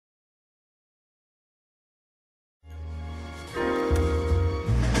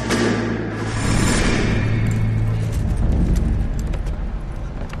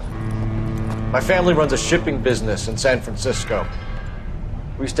My family runs a shipping business in San Francisco.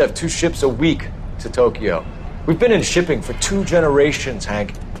 We used to have 2 ships a week to Tokyo. We've been in shipping for 2 generations,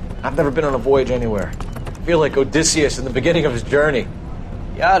 Hank. I've never been on a voyage anywhere. I feel like Odysseus in the beginning of his journey.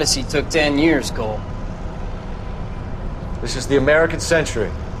 The Odyssey took 10 years, Cole. This is the American century.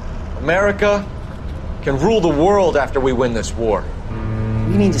 America can rule the world after we win this war.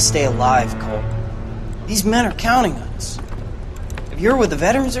 We need to stay alive, Cole. These men are counting on us. Have you heard what the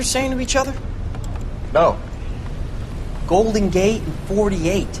veterans are saying to each other? No. Golden Gate and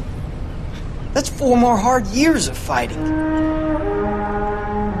 48. That's 4 more hard years of fighting.